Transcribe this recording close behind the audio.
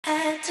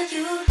head to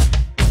you.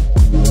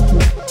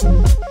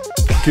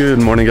 Good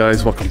morning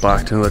guys, welcome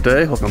back to another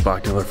day, welcome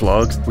back to another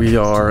vlog. We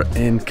are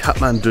in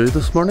Kathmandu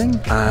this morning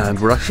and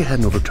we're actually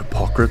heading over to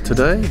Pokhara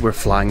today. We're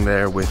flying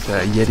there with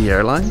Yeti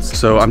Airlines.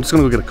 So I'm just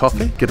gonna go get a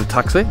coffee, get a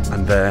taxi,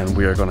 and then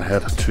we are gonna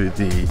head to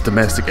the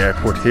domestic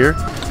airport here.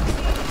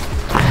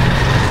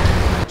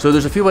 So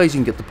there's a few ways you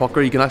can get to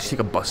Pokhara. You can actually take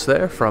a bus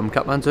there from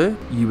Kathmandu.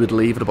 You would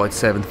leave at about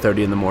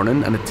 7:30 in the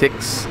morning and it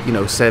takes,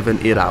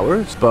 7-8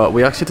 hours. But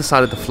we actually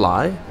decided to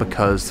fly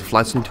because the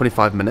flight's only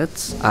 25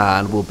 minutes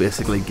and we'll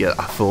basically get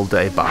a full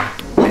day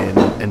back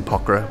in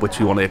Pokhara, which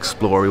we want to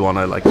explore. We want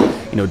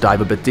to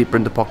dive a bit deeper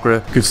into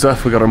Pokhara. Good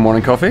stuff. We got our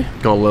morning coffee,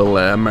 got a little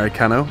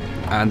Americano.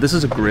 And this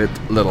is a great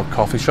little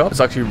coffee shop.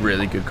 It's actually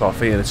really good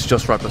coffee and it's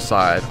just right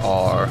beside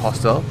our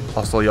Hostel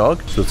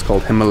Yog. So it's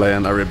called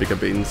Himalayan Arabica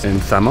beans in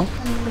Thamel.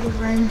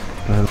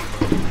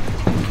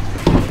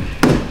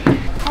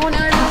 Oh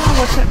no,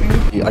 what's that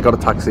mean? I got a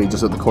taxi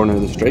just at the corner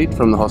of the street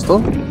from the hostel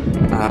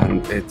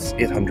and it's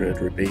 800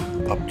 rupee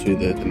up to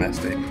the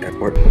domestic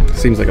airport.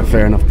 Seems like a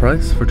fair enough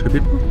price for two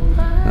people.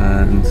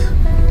 And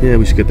yeah,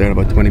 we should get there in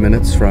about 20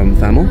 minutes from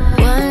Thamel.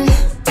 1,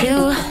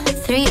 2,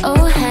 3,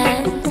 oh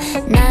hey,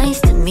 nice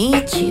to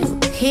meet you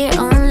here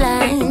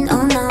online.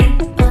 Oh no,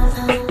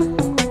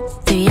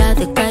 3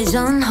 other guys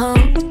on hold.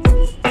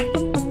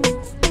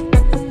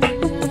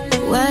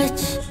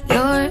 What's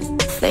your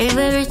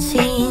favorite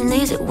scene?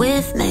 Is it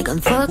with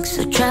Megan Fox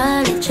or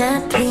Charlie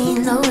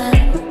Chaplin? Oh well,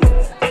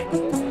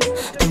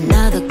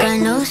 another guy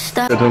no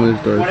stop. When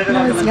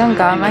I was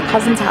younger, my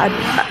cousins had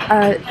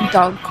a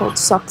dog called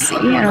Soxy,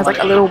 and it was like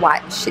a little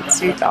white Shih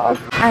Tzu dog.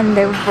 And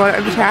they were brought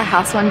over to our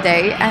house one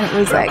day, and it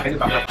was like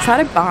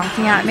started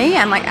barking at me.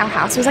 And like our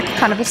house was like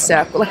kind of a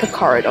circle, like a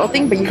corridor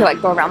thing, but you could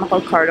like go around the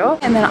whole corridor.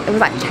 And then it was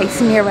like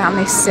chasing me around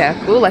this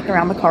circle, like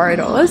around the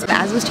corridors. And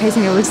as it was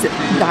chasing me, it was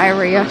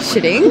diarrhea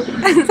shitting,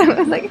 and so it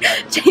was like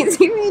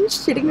chasing me and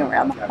shitting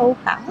around the whole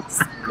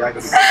house.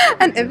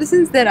 And ever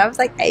since then, I was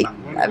like 8.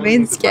 I've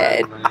been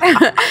scared.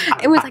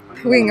 It was like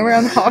pooing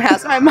around the whole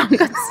house. My mum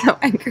got so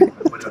angry.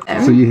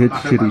 So you hate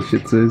shitty Shih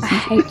Tzus? I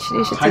hate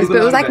shitty Shih Tzus, but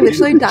it was like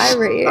literally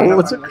diarrhea. Oh,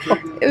 what's it called?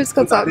 It was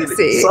called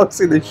Soxy.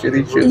 Soxy the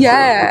shitty Shih Tzu.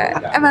 Yeah,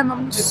 and my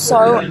mum was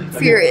so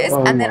furious,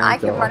 Oh and then my I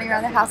kept God. running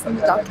around the house, and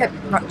the dog kept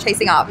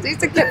chasing after me,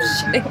 so it kept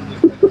shitting.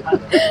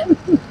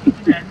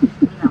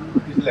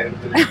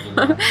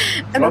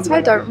 And that's why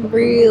I don't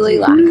really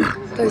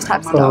like those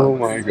types of dogs. Oh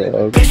my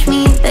God. Push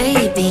me,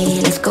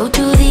 baby, let's go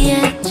to the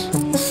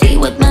edge. See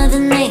what Mother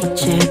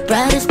Nature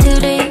brought us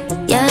today.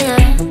 Yeah,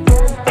 yeah.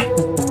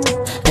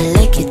 I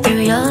like it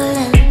through your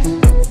lens.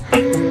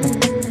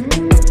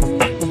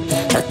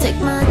 I'll take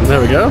my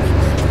There we go.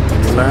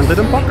 Landed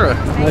in Pokhara.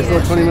 Nice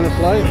little 20-minute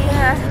flight.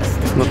 Yeah.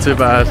 Not too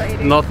bad.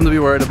 Nothing to be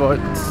worried about.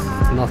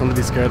 Nothing to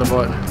be scared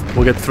about.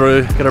 We'll get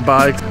through, get our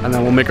bags, and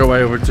then we'll make our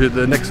way over to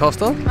the next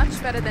hostel.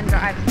 Much better than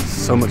driving.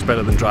 So much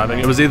better than driving.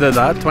 It was either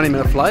that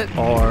 20-minute flight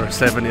or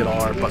 7-8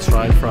 hour bus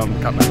ride from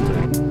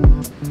Kathmandu.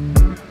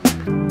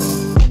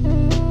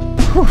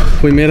 Whew.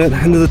 We made it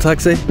into the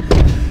taxi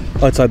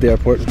outside the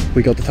airport.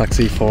 We got the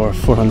taxi for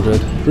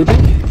 400 rupee.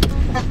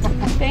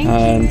 Thank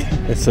And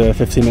it's a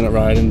 15-minute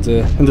ride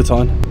into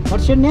town.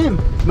 What's your name?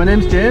 My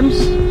name's James.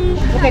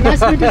 Okay, nice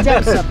to meet you,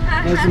 James, sir.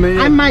 Nice to meet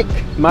you. I'm Mike.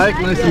 Mike,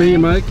 nice to meet you,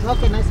 Mike.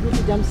 Okay, nice to meet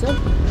you, James, sir.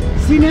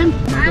 See name?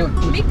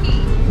 I'm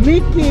Mickey.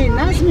 Mickey.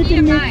 Nice to meet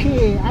you,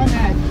 Mickey. I'm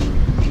Mike.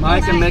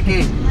 Mike and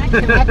Mickey.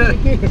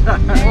 Mickey.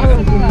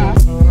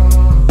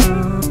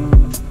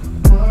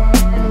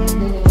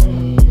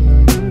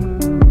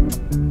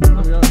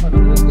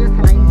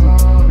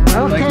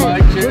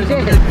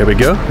 Okay. Here we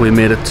go. We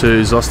made it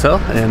to Zostel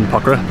in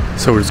Pokhara.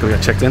 So we're just gonna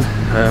get checked in.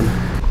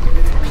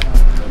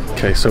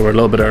 Okay, so we're a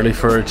little bit early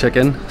for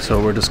check-in, so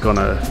we're just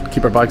gonna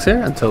keep our bags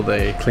here until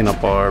they clean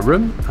up our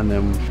room, and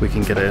then we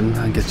can get in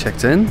and get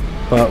checked in.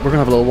 But we're gonna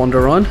have a little wander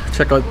around,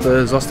 check out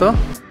the Zostel.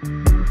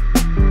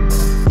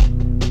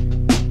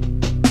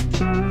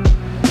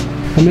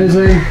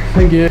 Amazing,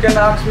 thank you. You can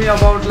ask me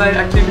about like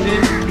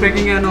activities,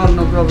 trekking and all,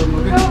 no problem,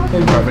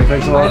 okay? Perfect,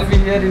 thanks a lot. I'll be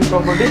here in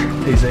property.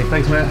 Easy,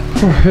 thanks mate.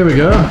 Oh, here we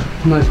go,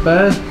 nice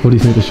bed. What do you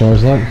think the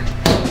shower's like?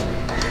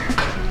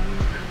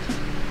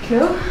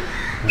 Cool.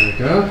 There we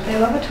go. They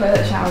love a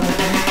toilet shower.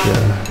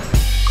 Yeah.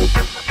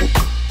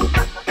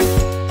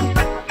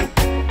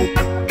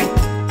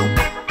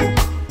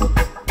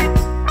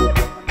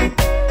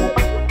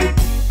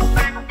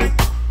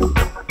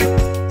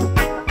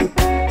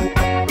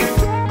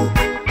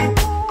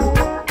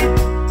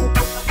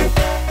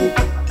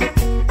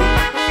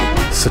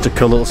 Such a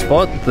cool little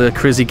spot, the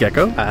Krazy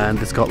Gecko, and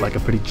it's got like a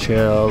pretty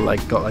chill,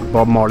 got like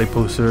Bob Marley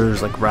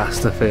posters, like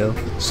Rasta feel,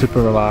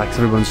 super relaxed.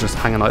 Everyone's just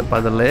hanging out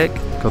by the lake.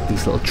 Got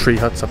these little tree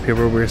huts up here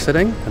where we're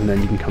sitting, and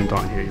then you can come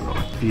down here, you've got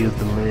a view of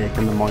the lake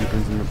and the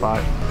mountains in the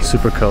back.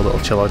 Super cool little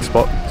chill out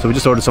spot. So we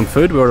just ordered some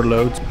food, we ordered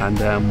loads, and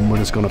we're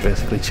just gonna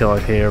basically chill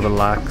out here,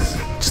 relax,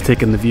 just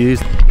take in the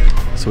views.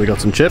 So we got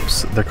some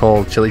chips, they're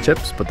called chili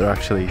chips, but they're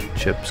actually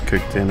chips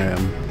cooked in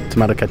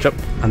tomato ketchup,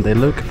 and they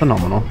look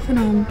phenomenal.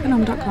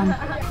 Phenom.com.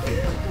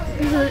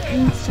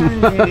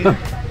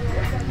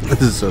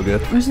 This is so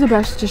good. This is the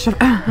best dish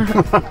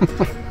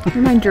I've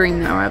In my dream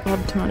now, I've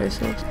had tomato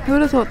sauce. Who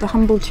would have thought the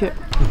humble chip?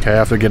 Okay,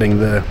 after getting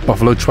the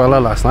buffalo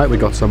chuela last night, we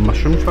got some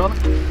mushroom chuela.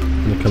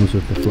 And it comes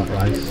with the flat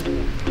rice.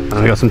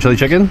 And we got some chili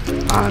chicken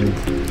and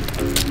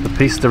the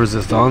piece de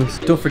resistance.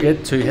 Don't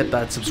forget to hit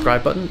that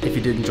subscribe button if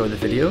you did enjoy the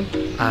video.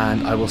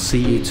 And I will see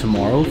you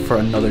tomorrow for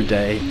another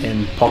day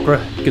in Pokhara.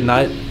 Good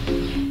night.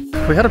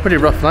 We had a pretty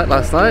rough night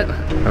last night.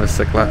 I was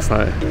sick last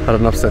night. Had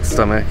an upset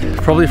stomach.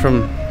 Probably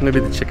from maybe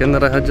the chicken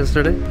that I had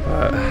yesterday.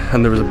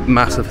 And there was a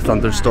massive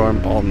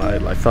thunderstorm all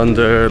night. Like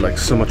thunder, like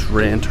so much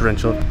rain,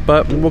 torrential.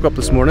 But we woke up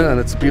this morning and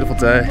it's a beautiful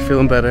day.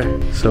 Feeling better.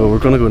 So we're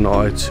gonna go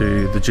now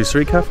to the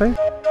Juicery Cafe.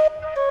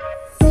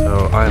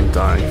 So I am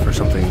dying for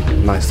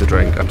something nice to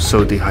drink. I'm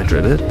so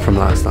dehydrated from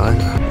last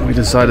night. We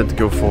decided to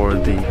go for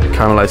the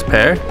caramelized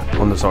pear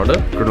on the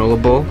sourdough.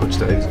 Granola bowl, which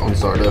stays on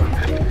sourdough.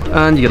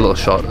 And you get a little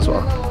shot as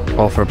well.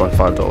 All for about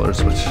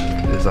 $5,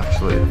 which is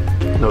actually...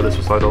 No, this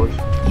was $5.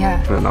 Yeah.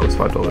 And then that was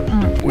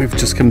 $5. We've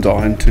just come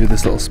down to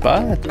this little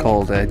spa. It's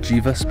called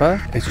Jiva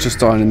Spa. It's just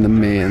down in the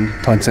main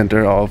town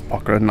centre of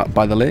Pokhara, not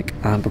by the lake.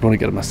 And we're going to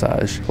get a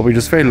massage. But we're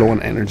just very low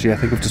on energy. I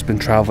think we've just been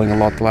travelling a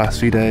lot the last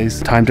few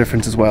days. Time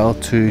difference as well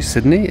to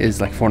Sydney is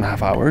like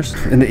 4.5 hours.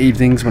 In the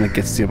evenings when it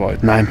gets to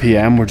about 9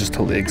 PM, we're just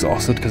totally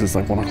exhausted because it's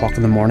like 1 o'clock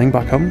in the morning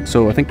back home.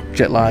 So I think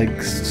jet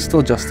lag's still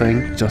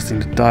adjusting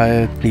to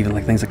diet, even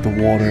like things like the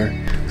water.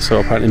 So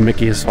apparently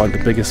Mickey has found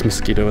the biggest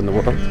mosquito in the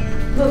world.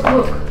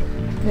 Look.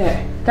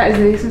 There. That is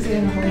the biggest mosquito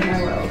in the whole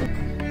entire world.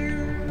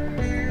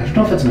 I don't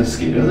know if it's a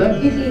mosquito though.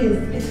 It is.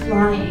 It's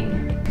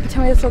flying.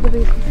 Tell me that's not the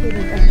biggest mosquito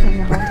I've ever seen in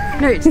the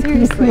whole... No,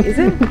 seriously, is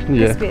it?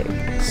 Yeah. It's big.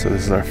 So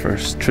this is our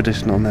first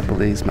traditional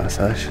Nepalese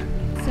massage.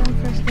 Some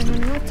fresh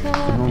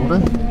lemon water.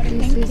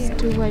 This is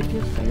to wipe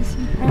your face.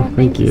 Oh,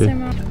 thank you. So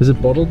much. Is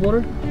it bottled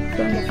water?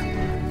 Yes.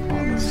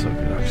 Oh, that's so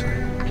good actually.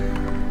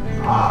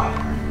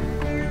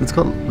 Oh, it's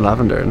got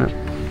lavender in it.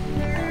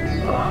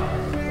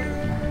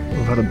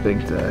 We've had a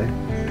big day.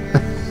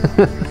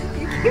 You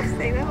keep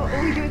saying that, but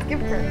all we do is give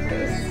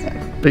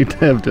breakfast. Big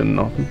day of doing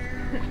nothing.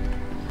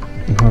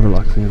 How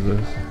relaxing is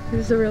this?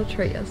 This is a real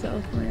treat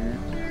yourself, man.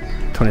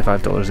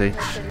 $25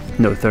 each.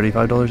 No,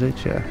 $35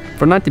 each, yeah.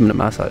 For a 90-minute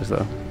massage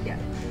though. Yeah.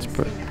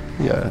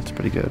 It's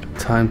pretty good.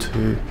 Time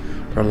to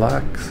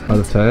relax. Out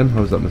of 10,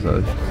 how was that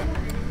massage?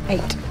 8.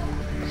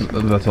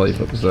 That's all you've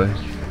got to say.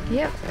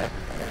 Yep.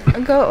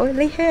 I've got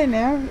oily hair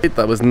now.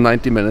 That was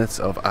 90 minutes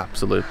of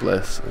absolute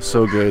bliss.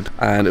 So good.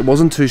 And it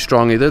wasn't too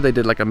strong either. They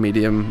did like a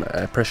medium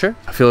pressure.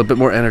 I feel a bit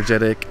more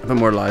energetic, a bit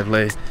more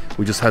lively.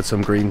 We just had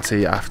some green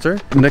tea after.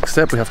 The next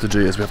step we have to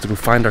do is we have to go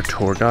find our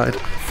tour guide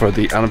for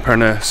the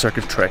Annapurna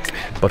Circuit trek.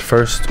 But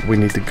first we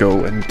need to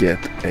go and get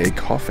a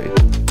coffee.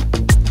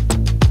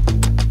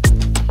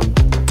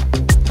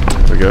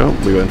 There we go.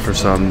 We went for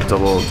some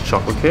double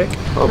chocolate cake.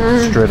 Oh,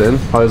 straight in.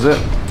 How is it?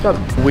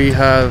 We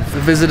have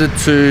visited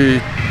 2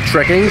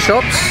 trekking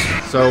shops.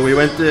 So we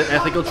went to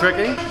ethical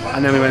trekking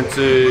and then we went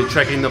to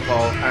trekking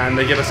Nepal, and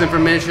they gave us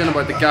information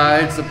about the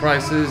guides, the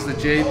prices, the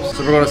jeeps.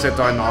 So we're going to sit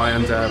down now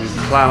and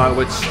plan out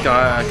which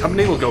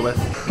company we'll go with.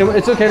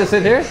 It's okay to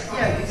sit here?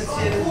 Yeah, you can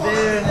sit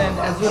there, and then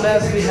as well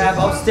as we have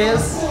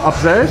upstairs.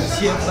 Upstairs?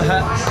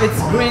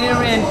 It's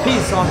greenery and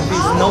peace on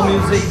peace, no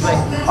music. Like.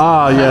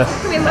 Ah, yeah.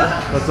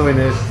 That's what we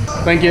need.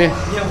 Thank you.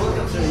 Yeah,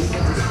 welcome, sir. You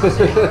can just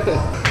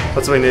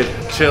That's what we need.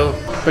 Chill,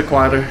 a bit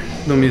quieter,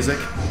 no music.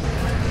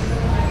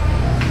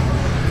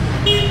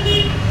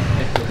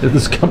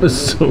 This cup is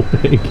so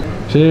big.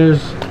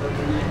 Cheers.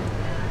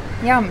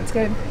 Yum, it's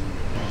good.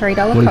 $3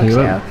 What do you think cocktail.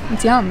 about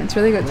It's yum, it's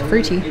really good, it's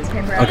fruity.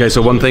 Okay, so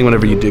one thing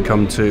whenever you do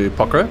come to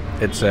Pokhara,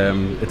 it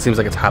seems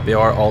like it's happy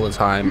hour all the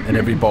time in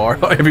every bar,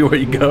 everywhere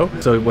you go.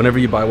 So whenever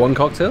you buy one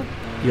cocktail,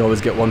 you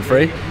always get one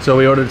free. So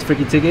we ordered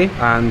Fiki Tiki,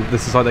 and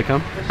this is how they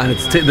come. And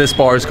it's this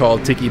bar is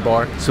called Tiki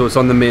Bar. So it's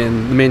on the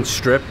main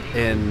strip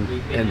in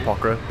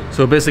Pokhara.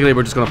 So basically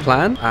we're just gonna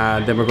plan,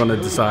 and then we're gonna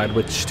decide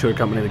which tour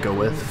company to go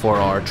with for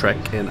our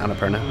trek in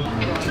Annapurna.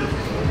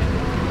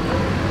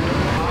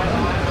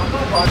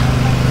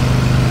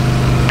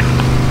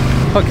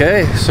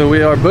 Okay, so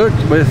we are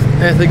booked with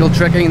Ethical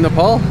Trekking in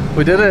Nepal.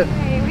 We did it.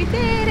 Hey, we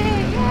did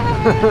it!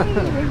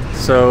 Yay!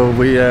 So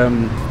we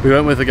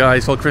went with a guy,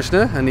 he's called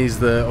Krishna, and he's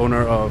the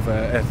owner of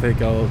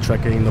Ethical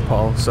Trekking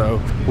Nepal.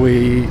 So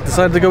we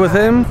decided to go with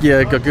him.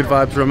 Yeah, got good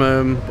vibes from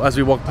him. As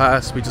we walked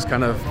past, we just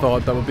kind of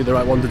thought that would be the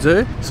right one to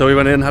do. So we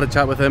went in, had a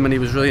chat with him, and he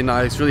was really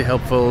nice, really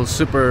helpful,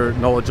 super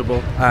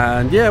knowledgeable.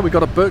 And yeah, we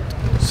got it booked.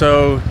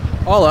 So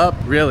all up,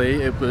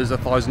 really, it was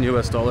 $1,000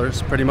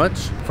 US pretty much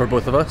for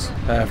both of us.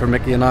 For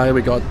Mickey and I,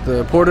 we got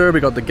the porter, we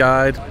got the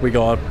guide, we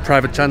got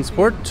private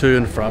transport to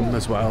and from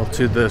as well,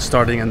 to the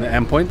starting and the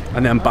end point,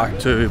 and then back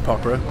to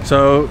Pokhara.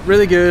 So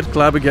really good,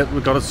 glad we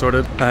got it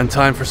sorted, and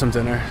time for some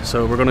dinner.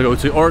 So we're gonna go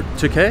to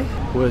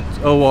OR2K with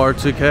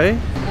OR2K.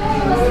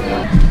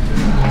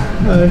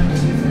 Hi.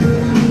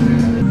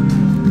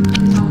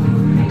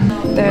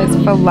 There's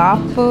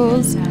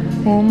falafels,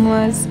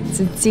 hummus,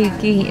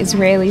 tzatziki,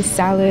 Israeli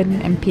salad,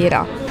 and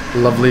pita.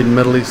 Lovely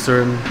Middle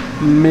Eastern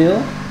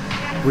meal.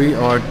 We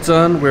are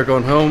done, we're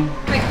going home.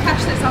 Wait,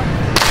 catch this up.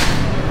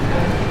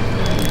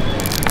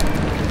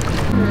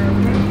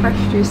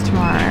 fresh juice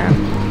tomorrow.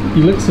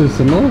 You look so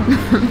similar.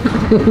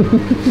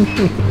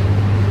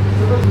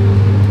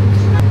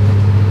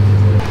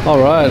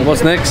 Alright,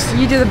 what's next?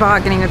 You do the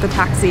bargaining with the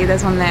taxi.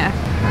 There's one there.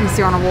 Unless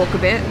you want to walk a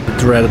bit. The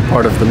dreaded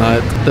part of the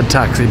night. The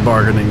taxi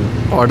bargaining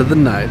part of the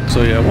night.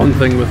 So yeah, one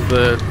thing with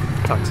the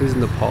taxis in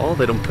Nepal,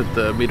 they don't put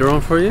the meter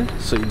on for you.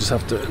 So you just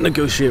have to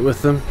negotiate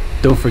with them.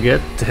 Don't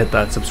forget to hit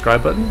that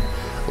subscribe button,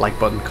 like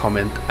button,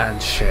 comment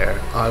and share.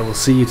 I will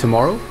see you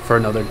tomorrow for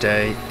another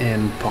day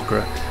in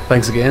Pokhara.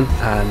 Thanks again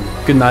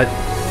and good night.